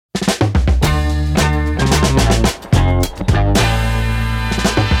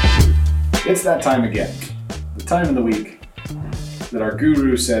It's that time again. The time in the week that our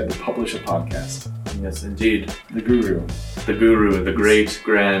guru said to publish a podcast. Yes, indeed. The guru. The guru, the great,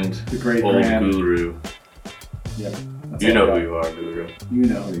 grand, old guru. Yep. You know who you are, guru. You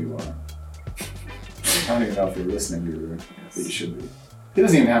know who you are. I don't even know if you're listening, guru. But you should be. He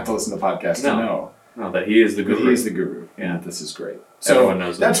doesn't even have to listen to podcasts to know. No, that he is the guru. But he is the guru. Yeah. And this is great. So everyone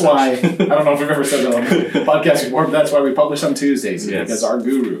knows that. That's why, I don't know if we've ever said that on the podcast before, but that's why we publish on Tuesdays. Yes. Because our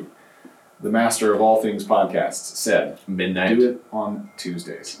guru, the master of all things podcasts, said, midnight. Do it on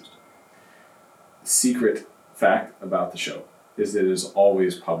Tuesdays. Secret fact about the show is that it is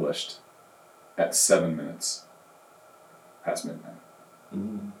always published at 7 minutes past midnight.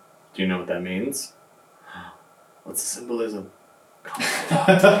 Mm. Do you know what that means? What's the symbolism?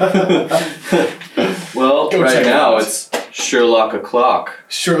 Well, right now it's Sherlock o'clock.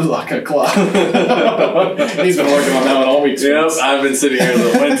 Sherlock o'clock. He's been working on that one all week. Yep, I've been sitting here.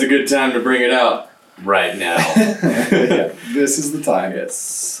 When's a good time to bring it out? Right now. Yeah, this is the time.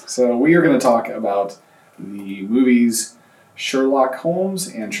 Yes. So we are going to talk about the movies Sherlock Holmes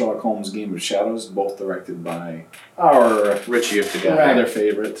and Sherlock Holmes Game of Shadows, both directed by our Richie of the guy. rather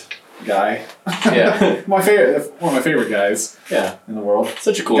favorite guy. Yeah. One of my favorite guys Yeah. in the world.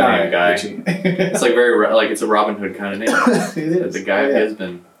 Such a cool name, Guy. Richie. It's like very like it's a Robin Hood kind of name. It is. The Guy of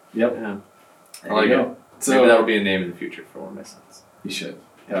Gisborne. Yep. Yeah. There I like you it. go. So Maybe that'll be a name in the future for one of my sons. you should.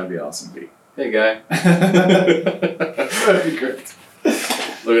 That would be awesome. Hey, Guy. That'd be great.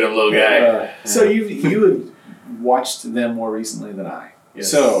 Look at him, little guy. So you have watched them more recently than I.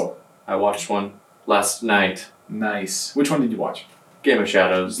 Yes. So I watched one last night. nice. Which one did you watch? Game of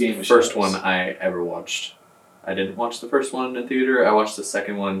Shadows. Game of First Shadows. one I ever watched. I didn't watch the first one in theater. I watched the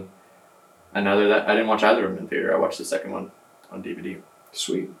second one. I didn't watch either of them in theater. I watched the second one on DVD.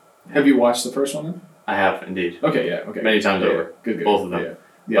 Sweet. Have you watched the first one then? I have indeed. Okay, yeah, okay. Many times Yeah, over. Good. Both of them.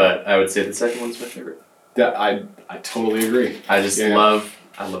 Yeah. But I would say the second one's my favorite. That I totally agree. I just love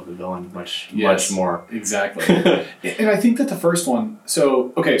the villain much more. Exactly. And I think that the first one,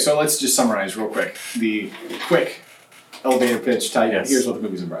 so let's just summarize real quick. The quick elevator pitch type, here's what the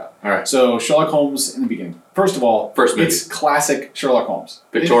movie's about. All right. So Sherlock Holmes in the beginning. First of all, it's classic Sherlock Holmes.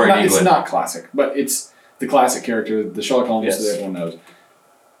 Victorian England. It's not classic, but it's the classic character, the Sherlock Holmes that everyone knows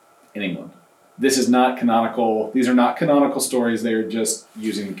in England. This is not canonical. These are not canonical stories. They're just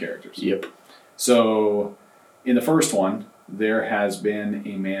using the characters. Yep. So in the first one, there has been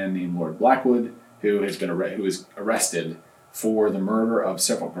a man named Lord Blackwood who has been who is arrested for the murder of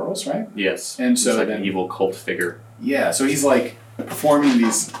several girls, right? Yes. And so he's like then an evil cult figure. Yeah, so he's like performing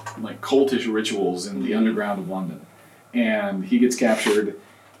these like cultish rituals in the underground of London. And he gets captured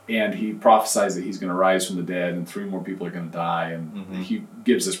and he prophesies that he's going to rise from the dead and 3 more people are going to die, and he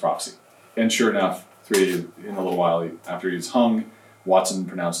gives this prophecy. And sure enough, in a little while after he's hung, Watson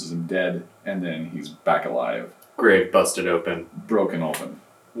pronounces him dead, and then he's back alive. Grave busted open. Broken open.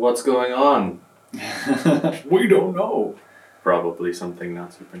 What's going on? We don't know. Probably something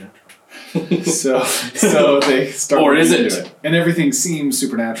not supernatural. So they start or is into it. And everything seems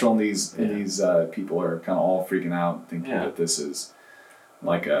supernatural, and these people are kind of all freaking out, thinking that this is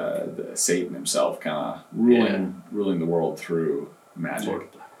like Satan himself kind of ruling the world through magic.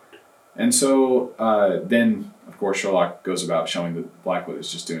 And so then, of course, Sherlock goes about showing that Blackwood is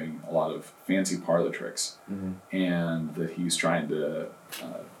just doing a lot of fancy parlor tricks, and that he's trying to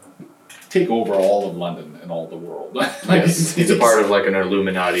take over all of London and all the world. He's a part of like an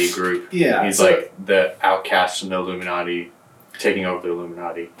Illuminati group. Yeah. He's like the outcast in the Illuminati, taking over the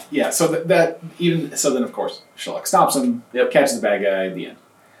Illuminati. Yeah, so then of course Sherlock stops him, catches the bad guy at the end.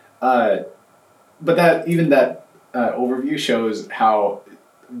 But that overview shows how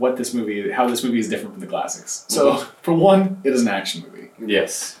this movie is different from the classics. So for one, it is an action movie.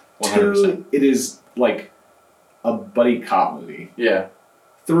 Yes, 100%. 2, it is like a buddy cop movie. Yeah.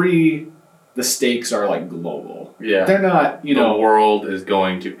 3, the stakes are like global. Yeah. They're not, the world is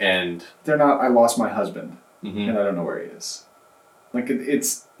going to end. They're not, I lost my husband and I don't know where he is. Like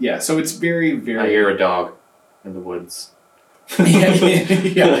so it's very, very... I hear a dog in the woods.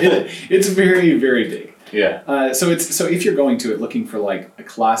 It's very, very big. Yeah. So if you're going to it looking for like a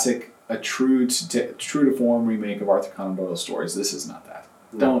classic, a true to form remake of Arthur Conan Doyle's stories, this is not that.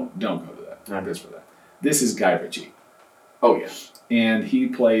 No. Don't go to that. Not this for that. This is Guy Ritchie. Oh yeah. And he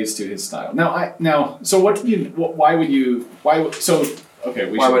plays to his style. So why would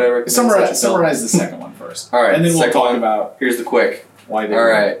I summarize the second one first. All right. And then we'll talk about here's the quick. Why they All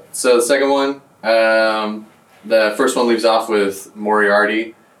right. So the second one, the first one leaves off with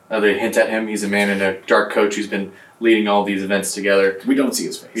Moriarty. They hint at him. He's a man in a dark coat who's been leading all these events together. We don't see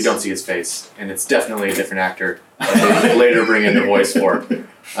his face. You don't see his face, and it's definitely a different actor that they later bring in the voice for.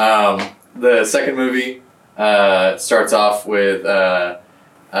 the second movie starts off with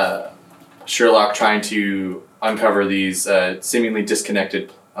Sherlock trying to uncover these seemingly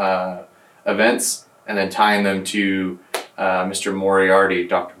disconnected events and then tying them to Mr. Moriarty,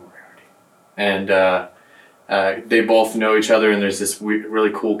 Dr. Moriarty. And they both know each other, and there's this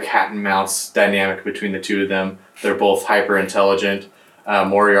really cool cat and mouse dynamic between the two of them. They're both hyper intelligent.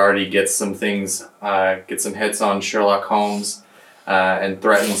 Moriarty gets some things, gets some hits on Sherlock Holmes, and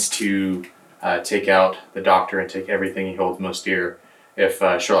threatens to take out the Doctor and take everything he holds most dear if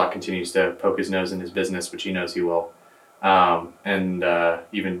Sherlock continues to poke his nose in his business, which he knows he will, and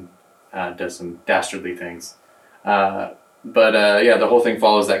even does some dastardly things. But the whole thing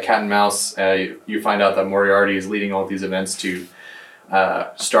follows that cat and mouse. You find out that Moriarty is leading all these events to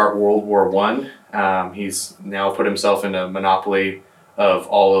start World War I. He's now put himself in a monopoly of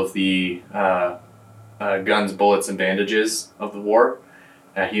all of the guns, bullets, and bandages of the war.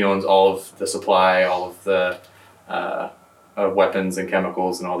 He owns all of the supply, all of the weapons and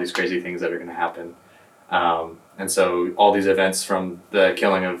chemicals and all these crazy things that are going to happen. And so all these events, from the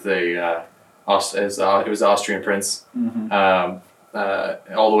killing of the it was the Austrian prince, all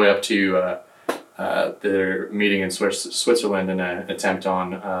the way up to their meeting in Switzerland and an attempt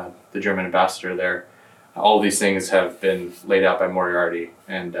on the German ambassador there. All these things have been laid out by Moriarty,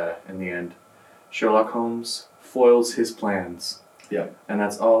 and in the end, Sherlock Holmes foils his plans. Yeah, and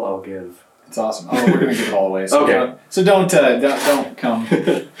that's all I'll give. It's awesome. Oh, we're gonna give it all away. So okay. Don't come.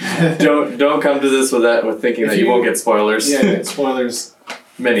 don't come to this with thinking that you won't get spoilers. Yeah, spoilers.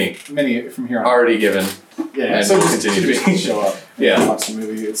 Many from here on. Already given. Yeah, and so will just continue to be. Show up. Yeah, watch the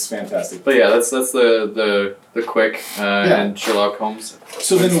movie. It's fantastic. But yeah, that's the quick and Sherlock Holmes.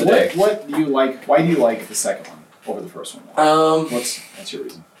 So then, what do you like? Why do you like the second one over the first one? What's your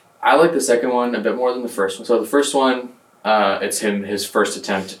reason? I like the second one a bit more than the first one. So the first one, it's his first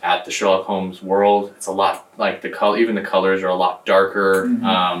attempt at the Sherlock Holmes world. It's a lot like even the colors are a lot darker.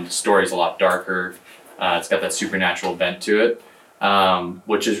 The story's a lot darker. It's got that supernatural bent to it,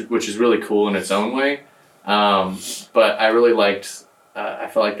 which is really cool in its own way. But I really liked. I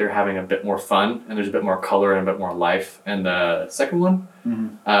feel like they're having a bit more fun, and there's a bit more color and a bit more life in the second one.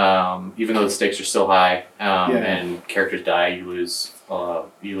 Even though the stakes are still high, and characters die, you lose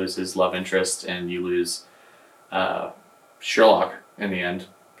his love interest, and you lose Sherlock in the end,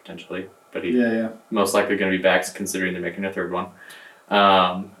 potentially. But he's most likely going to be back, considering they're making a third one.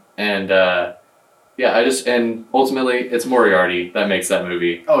 And ultimately it's Moriarty that makes that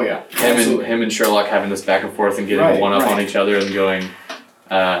movie. Oh yeah, him and Sherlock having this back and forth and getting one up on each other and going,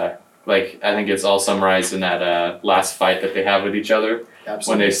 I think it's all summarized in that last fight that they have with each other.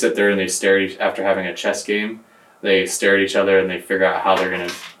 Absolutely. When they sit there and they stare after having a chess game, they stare at each other and they figure out how they're gonna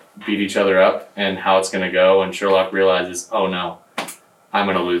beat each other up and how it's gonna go. And Sherlock realizes, oh no, I'm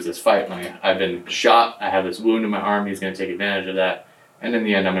gonna lose this fight. I've been shot. I have this wound in my arm. He's gonna take advantage of that, and in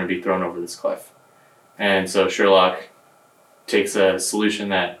the end, I'm gonna be thrown over this cliff. And so Sherlock takes a solution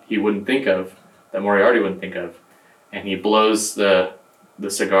that he wouldn't think of, that Moriarty wouldn't think of, and he blows the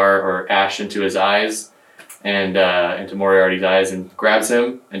cigar or ash into his eyes and into Moriarty's eyes and grabs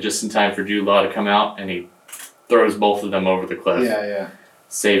him, and just in time for Jude Law to come out, and he throws both of them over the cliff.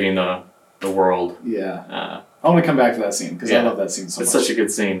 Saving the world. Yeah. I want to come back to that scene because I love that scene so much. It's such a good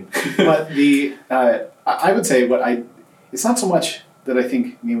scene. But I would say it's not so much that I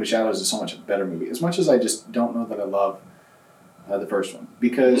think Game of Shadows is so much a better movie, as much as I just don't know that I love the first one.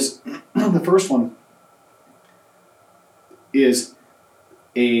 Because the first one is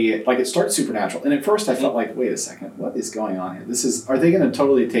it starts supernatural. And at first I felt like, wait a second, what is going on here? Are they going to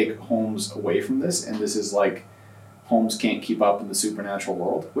totally take Holmes away from this? And this is like Holmes can't keep up in the supernatural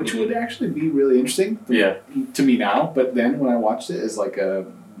world, which would actually be really interesting to me now. But then when I watched it as like a,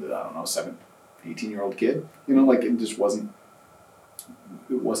 18-year-old kid, it just wasn't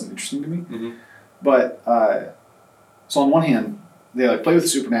interesting to me. But so on one hand, they play with the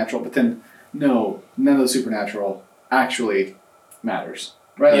supernatural, but then no, none of the supernatural actually matters,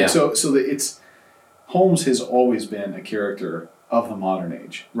 right? Yeah. So it's Holmes has always been a character of the modern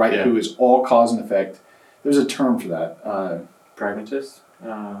age, right? Yeah. Who is all cause and effect. There's a term for that. Pragmatist?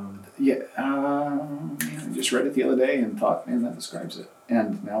 I just read it the other day and thought, man, that describes it.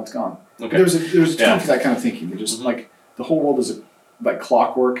 And now it's gone. Okay. There's a term for that kind of thinking. Just the whole world is like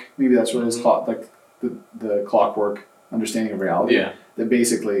clockwork. Maybe that's what it is. Like the clockwork understanding of reality. Yeah. That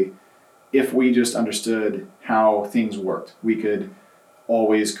basically, if we just understood how things worked, we could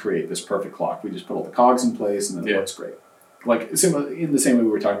always create this perfect clock. We just put all the cogs in place and then it works great. Like in the same way we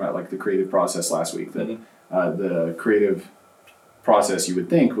were talking about like the creative process last week, that the creative process you would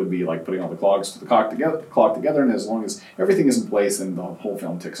think would be like putting all the clogs to the clock together, and as long as everything is in place, then the whole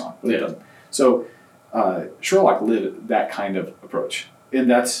film ticks on. But it doesn't. So Sherlock lived that kind of approach, and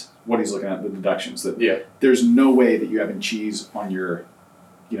that's what he's looking at, the deductions. That there's no way that you having cheese on your,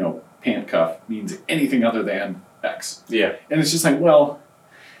 pant cuff means anything other than X. Yeah. And it's just like, well,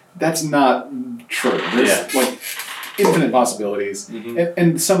 that's not true. There's like infinite possibilities,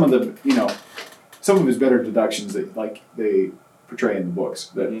 and some of the some of his better deductions that like they portray in the books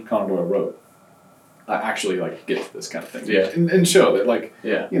that Conan Doyle wrote actually like get to this kind of thing, and show that like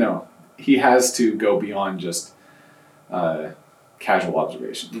he has to go beyond just casual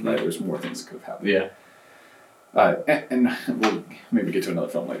observation. Right, there's more things that could have happened. And we'll maybe get to another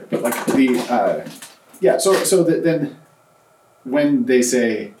film later, but like then when they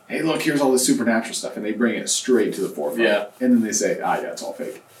say, hey, look, here's all this supernatural stuff, and they bring it straight to the forefront, and then they say, it's all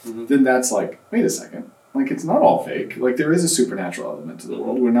fake, then that's like, wait a second, like it's not all fake, like there is a supernatural element to the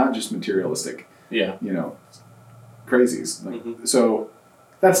world, we're not just materialistic crazies, like, so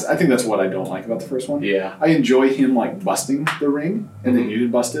I think that's what I don't like about the first one. I enjoy him like busting the ring and then you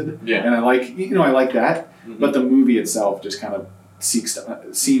busted, and I like that, but the movie itself just kind of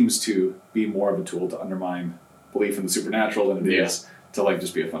seems to be more of a tool to undermine belief in the supernatural than it is to like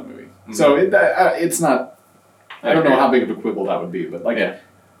just be a fun movie. So it's not. I don't know how big of a quibble that would be, but like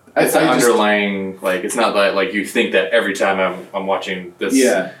it's underlying. Like it's not that like you think that every time I'm watching this.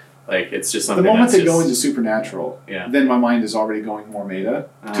 Like it's just something. The moment they go into supernatural, then my mind is already going more meta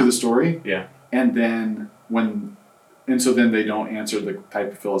to the story. And then so then they don't answer the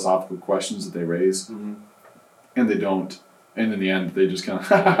type of philosophical questions that they raise, and they don't. And in the end, they just kind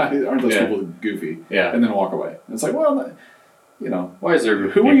of aren't those people goofy? And then walk away. And it's like, well, why is there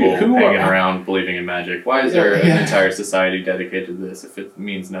people hanging around believing in magic? Why is there an entire society dedicated to this if it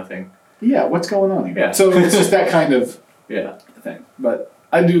means nothing? Yeah, what's going on here? So it's just that kind of thing. But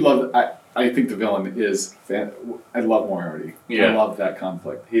I do love. I think the villain is. I love Moriarty. I love that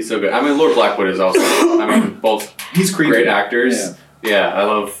conflict. He's so good. I mean, Lord Blackwood is also. Both. He's creepy. Great actors. I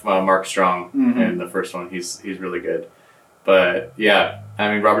love Mark Strong in the first one. He's really good. But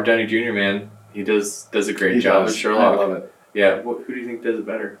Robert Downey Jr. man, he does a great job as Sherlock. I love it. Yeah, who do you think does it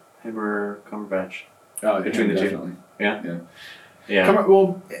better, him or Cumberbatch? Between the two, yeah.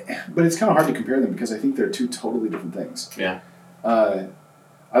 Well, but it's kind of hard to compare them because I think they're two totally different things. I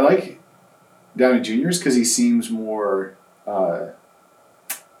like Downey Jr.'s because he seems more like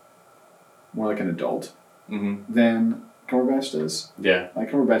an adult than Cumberbatch does.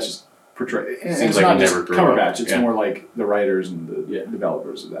 Like Cumberbatch is. It's like not he just never grew Cumberbatch, up. it's more like the writers and the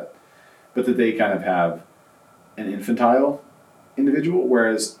developers of that. But that they kind of have an infantile individual,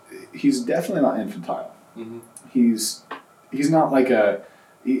 whereas he's definitely not infantile. He's not like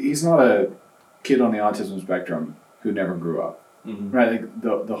he's not a kid on the autism spectrum who never grew up. Right? Like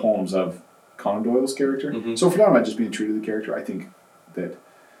the Holmes of Conan Doyle's character. So if we're talking about just being true to the character, I think that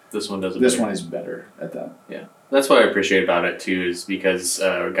this one does this one is better at that. That's what I appreciate about it too, is because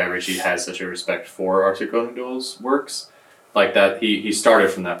Guy Ritchie has such a respect for Arthur Conan Doyle's works, like that he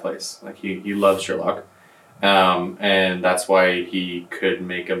started from that place. Like he loves Sherlock, and that's why he could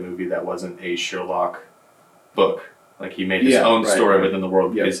make a movie that wasn't a Sherlock book. Like he made his own story within the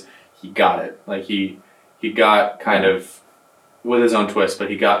world because he got it. Like he got kind of with his own twist, but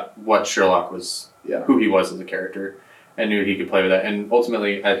he got what Sherlock was, who he was as a character. I knew he could play with that, and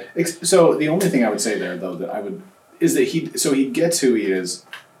ultimately, so the only thing I would say there, though, is that he gets who he is,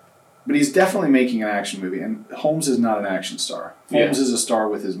 but he's definitely making an action movie, and Holmes is not an action star. Holmes is a star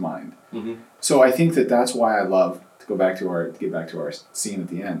with his mind. So I think that's why I love to get back to our scene at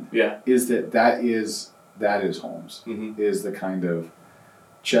the end. Is that is Holmes is the kind of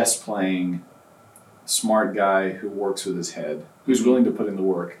chess playing, smart guy who works with his head, who's willing to put in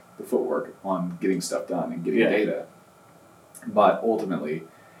the footwork on getting stuff done and getting data. But ultimately,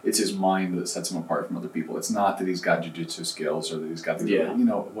 it's his mind that sets him apart from other people. It's not that he's got jiu-jitsu skills or that he's got the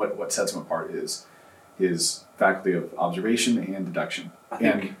what sets him apart is his faculty of observation and deduction.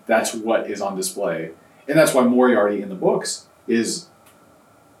 And that's what is on display. And that's why Moriarty in the books is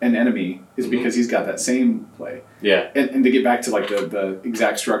an enemy, is because he's got that same play. And to get back to like the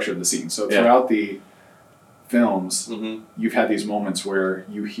exact structure of the scene. So throughout the films, you've had these moments where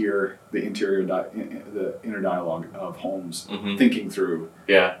you hear the inner dialogue of Holmes thinking through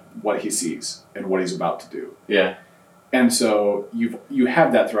what he sees and what he's about to do. And so you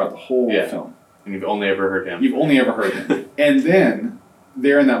have that throughout the whole film. And you've only ever heard him. And then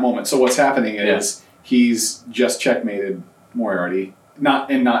they're in that moment. So what's happening is he's just checkmated Moriarty.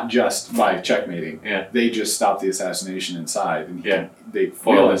 Not just by checkmating. They just stopped the assassination inside, and they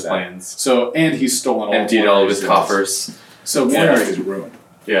foiled his plans. So, and he's stolen emptied all of his coffers. So Moriarty is ruined.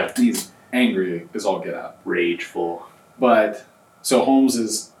 Yeah. He's angry as all get out. Rageful. But, so Holmes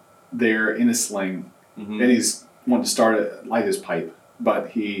is there in a sling, and he's wanting to light his pipe.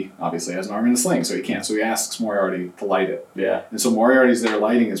 But he obviously has an arm in a sling, so he can't. So he asks Moriarty to light it. Yeah. And so Moriarty's there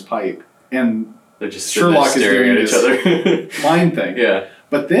lighting his pipe, and they're just Sherlock is staring doing at each other. line thing. Yeah.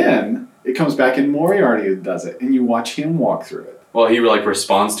 But then it comes back and Moriarty does it, and you watch him walk through it. Well, he like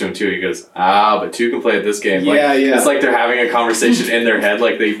responds to him too. He goes, but two can play at this game. Like, Yeah. It's like they're having a conversation in their head,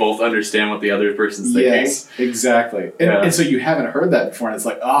 like they both understand what the other person's thinking. Yes, exactly. And so you haven't heard that before, and it's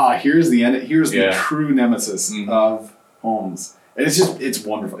like, here's the end. Here's the true nemesis of Holmes. And it's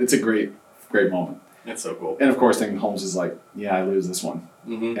wonderful. It's a great moment. It's so cool. And of course, then Holmes is like, yeah, I lose this one.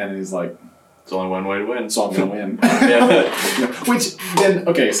 And he's like, it's only one way to win. So I'm going to win. Yeah. Which then,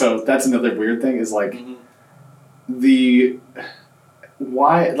 okay, so that's another weird thing is like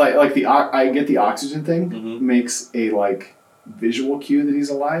I get the oxygen thing makes a like visual cue that he's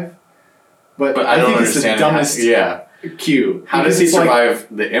alive. But I don't think understand it's the dumbest cue. How does he survive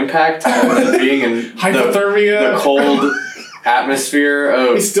the impact and being in hypothermia, the cold atmosphere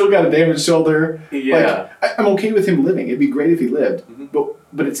of... He's still got a damaged shoulder. Yeah. Like, I'm okay with him living. It'd be great if he lived.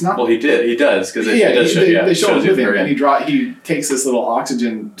 But it's not... Well, he does, because they show him living, and he takes this little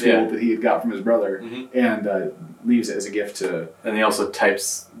oxygen tool that he had got from his brother and leaves it as a gift to... And he also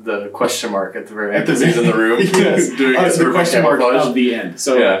types the question mark at the very end, because he's in the room doing his the question mark camouflage. of the end.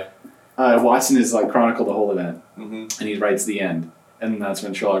 So Watson is like chronicled the whole event, and he writes the end. And that's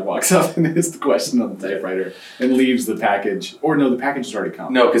when Sherlock walks up and hits the question on the typewriter and leaves the package. Or no, the package has already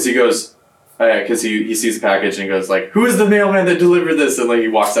come. No, because he goes... Because he sees the package and goes like, "Who is the mailman that delivered this?" And like he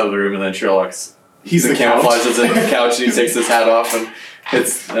walks out of the room, and then Sherlock's the camouflages at the couch, and he takes his hat off, and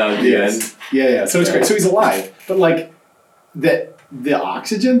it's the end. Yeah. So it's great. So he's alive, but like the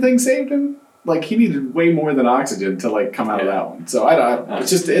oxygen thing saved him. Like he needed way more than oxygen to like come out of that one. So I don't know.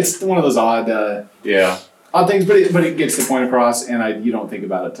 It's one of those odd things, but it gets the point across, and you don't think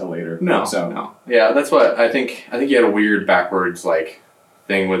about it till later. No. Yeah, that's what I think. I think you had a weird backwards like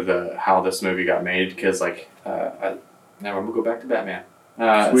thing with how this movie got made, because like now I'm gonna go back to Batman.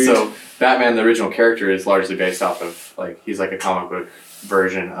 So Batman, the original character, is largely based off of like he's like a comic book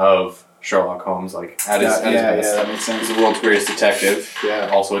version of Sherlock Holmes, like at his best. That makes sense. He's the world's greatest detective.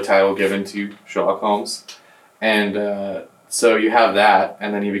 Yeah. Also a title given to Sherlock Holmes, and so you have that,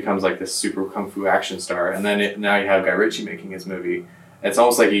 and then he becomes like this super kung fu action star, and then now you have Guy Ritchie making his movie. It's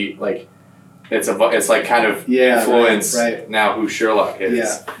almost like it's like kind of influence now who Sherlock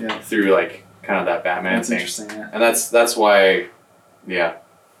is through like kind of that Batman thing. Interesting, yeah. And that's why,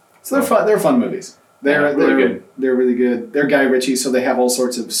 So they're fun. They're fun movies. They're really good. They're really good. They're Guy Ritchie, so they have all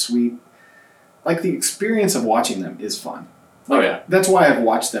sorts of sweet. Like the experience of watching them is fun. Like, that's why I've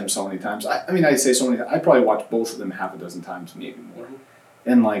watched them so many times. I say so many times. I probably watched both of them half a dozen times, maybe more.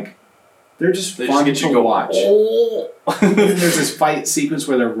 And like. They're just fun to watch. There's this fight sequence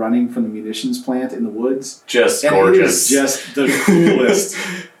where they're running from the munitions plant in the woods. Just gorgeous. It is just the coolest,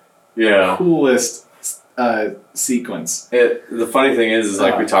 coolest sequence. The funny thing is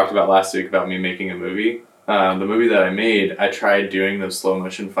like we talked about last week about me making a movie. The movie that I made, I tried doing those slow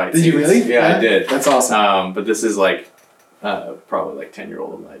motion fight scenes. Did you really? Yeah, I did. That's awesome. But this is like probably like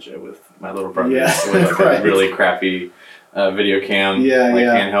 10-year-old Elijah with my little brother with like a really crappy video cam,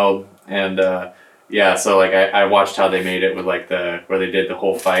 handheld. And so like I watched how they made it with like where they did the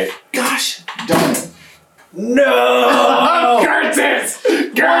whole fight. Gosh, darn it! No, Curtis!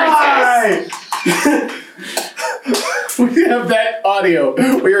 We have that audio.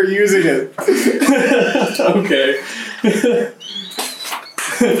 We are using it. Okay.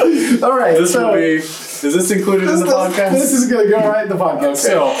 All right. Is this included in the podcast? This is gonna go right in the podcast.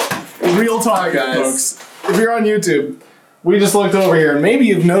 Okay. So, real talk, guys. Folks. If you're on YouTube. We just looked over here, and maybe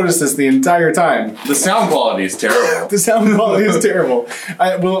you've noticed this the entire time. The sound quality is terrible. The sound quality is terrible.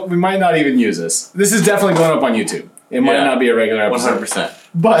 We might not even use this. This is definitely going up on YouTube. It might not be a regular episode. 100%.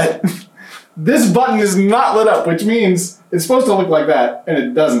 But this button is not lit up, which means it's supposed to look like that, and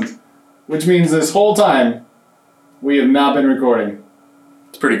it doesn't. Which means this whole time, we have not been recording.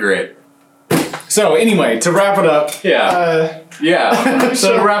 It's pretty great. So anyway, to wrap it up. So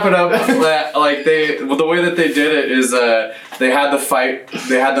to wrap it up, like the way that they did it is they had them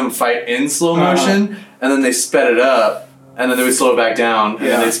fight in slow motion, and then they sped it up, and then they would slow it back down, and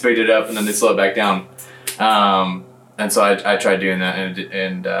then they speed it up, and then they slow it back down. And so I tried doing that,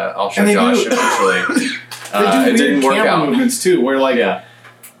 and I'll show Josh eventually. They do it didn't work camera out. movements too, where like that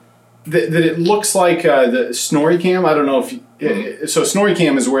it looks like the Snorri cam. I don't know if. So Snorri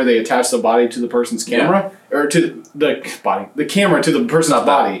cam is where they attach the body to the person's camera, or to the camera to the person's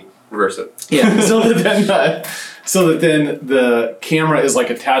body. reverse it. Yeah, so that then the camera is like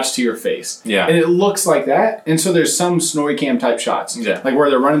attached to your face. Yeah. And it looks like that. And so there's some snowy cam type shots. Yeah. Like where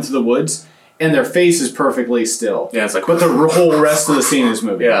they're running through the woods and their face is perfectly still. Yeah, it's like... But the whole rest of the scene is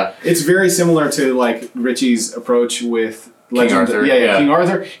moving. Yeah. It's very similar to like Ritchie's approach with King Arthur. King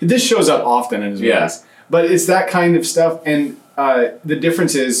Arthur. This shows up often in his movies. Yeah. But it's that kind of stuff. And the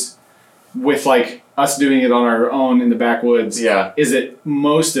difference is with like us doing it on our own in the backwoods, is that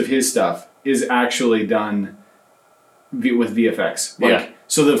most of his stuff is actually done with VFX. Like,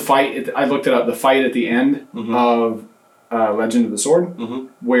 so the fight, I looked it up, the fight at the end of Legend of the Sword,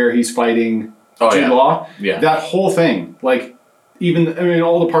 where he's fighting Jude Law, that whole thing, like,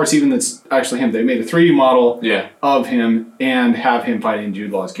 all the parts, even that's actually him, they made a 3D model of him and have him fighting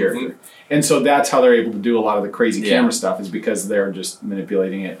Jude Law's character. And so that's how they're able to do a lot of the crazy camera stuff, is because they're just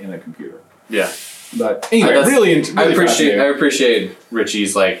manipulating it in a computer. Yeah. But anyway, really I appreciate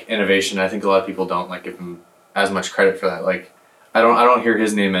Ritchie's like innovation. I think a lot of people don't like give him as much credit for that. Like, I don't hear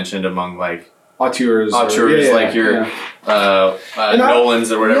his name mentioned among like auteurs, like your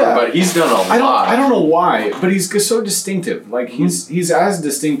Nolan's or whatever. But he's done a lot. I don't know why, but he's so distinctive. Like he's as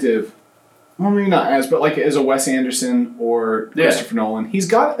distinctive. Well, maybe not as, but like as a Wes Anderson or Christopher Nolan, he's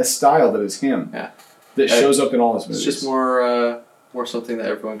got a style that is him. Yeah. That shows up in all his movies. It's just more something that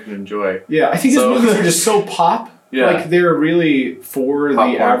everyone can enjoy. Yeah, I think his movies are just so pop. Yeah. Like they're really for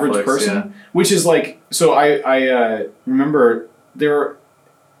the average person, which is like, so I remember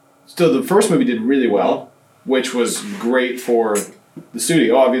so the first movie did really well, which was great for the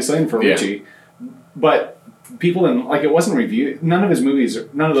studio, obviously, and for Ritchie. But people didn't, like, it wasn't reviewed. None of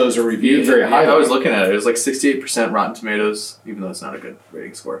those are reviewed very highly. I was looking at it. It was like 68% Rotten Tomatoes, even though it's not a good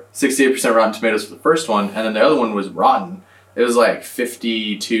rating score. 68% Rotten Tomatoes for the first one, and then the other one was rotten. It was like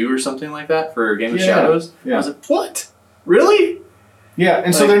 52 or something like that for Game of Shadows. Yeah. I was like, what? Really? Yeah,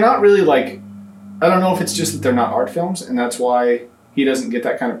 and so they're not really like, I don't know if it's just that they're not art films, and that's why he doesn't get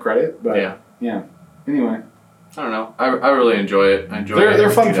that kind of credit, but yeah. Anyway. I don't know. I really enjoy it. They're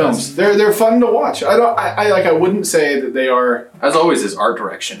fun films. They're fun to watch. I wouldn't say that they are. As always, his art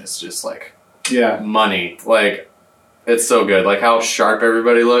direction is just like money. Like, it's so good. Like how sharp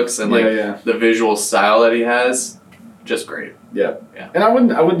everybody looks and the visual style that he has, just great. Yeah. And I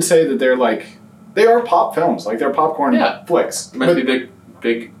wouldn't say that they're like, they are pop films. Like they're popcorn flicks. They might be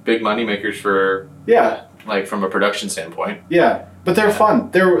big money makers for like from a production standpoint. Yeah. But they're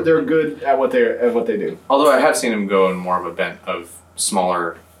fun. They're good at what they do. Although I have seen him go in more of a bent of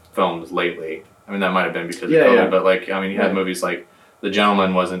smaller films lately. I mean, that might have been because of COVID, but like, I mean, you had movies like The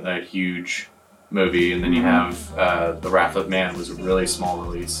Gentleman wasn't a huge movie, and then you have The Wrath of Man was a really small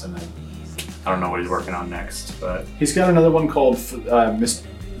release, and then I don't know what he's working on next, but he's got another one called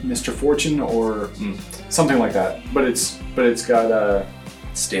Mr. Fortune or something like that. But it's got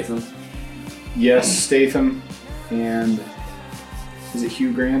Statham. Yes, Statham, and. Is it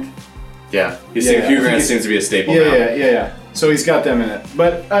Hugh Grant? Yeah. Hugh Grant seems to be a staple now. Yeah. So he's got them in it.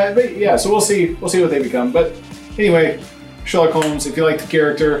 But yeah, so we'll see what they become. But anyway, Sherlock Holmes, if you like the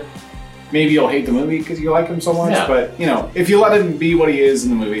character, maybe you'll hate the movie because you like him so much. Yeah. But, if you let him be what he is in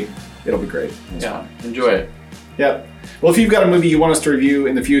the movie, it'll be great. It's fun. Enjoy it. Yep. Well, if you've got a movie you want us to review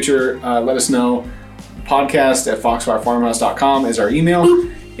in the future, let us know. Podcast@foxfirefarmhouse.com is our email.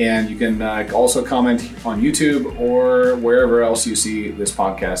 And you can also comment on YouTube or wherever else you see this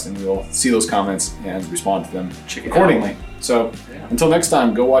podcast, and we'll see those comments and respond to them accordingly. So until next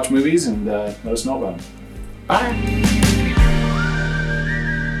time, go watch movies and let us know about them. Bye.